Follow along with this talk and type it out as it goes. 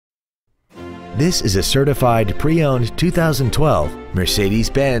This is a certified pre-owned 2012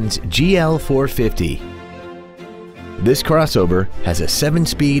 Mercedes-Benz GL450. This crossover has a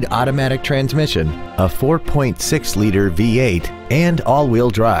 7-speed automatic transmission, a 4.6-liter V8, and all-wheel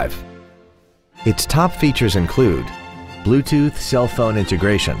drive. Its top features include Bluetooth cell phone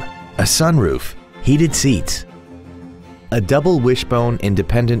integration, a sunroof, heated seats, a double wishbone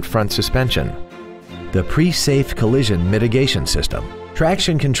independent front suspension, the pre-safe collision mitigation system,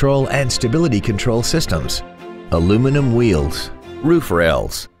 traction control and stability control systems, aluminum wheels, roof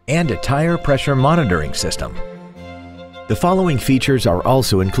rails, and a tire pressure monitoring system. The following features are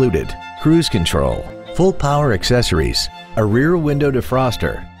also included: cruise control, full power accessories, a rear window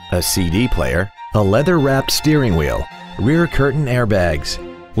defroster, a CD player, a leather-wrapped steering wheel, rear curtain airbags,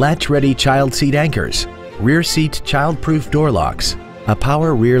 latch-ready child seat anchors, rear seat child-proof door locks, a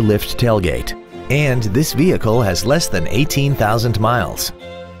power rear lift tailgate, and this vehicle has less than 18,000 miles.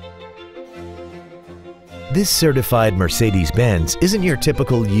 This certified Mercedes-Benz isn't your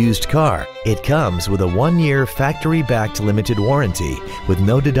typical used car. It comes with a 1-year factory-backed limited warranty with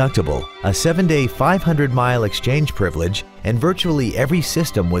no deductible, a 7-day 500-mile exchange privilege, and virtually every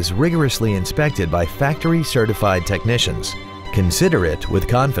system was rigorously inspected by factory-certified technicians. Consider it with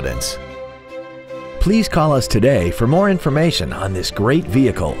confidence. Please call us today for more information on this great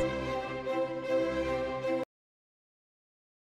vehicle.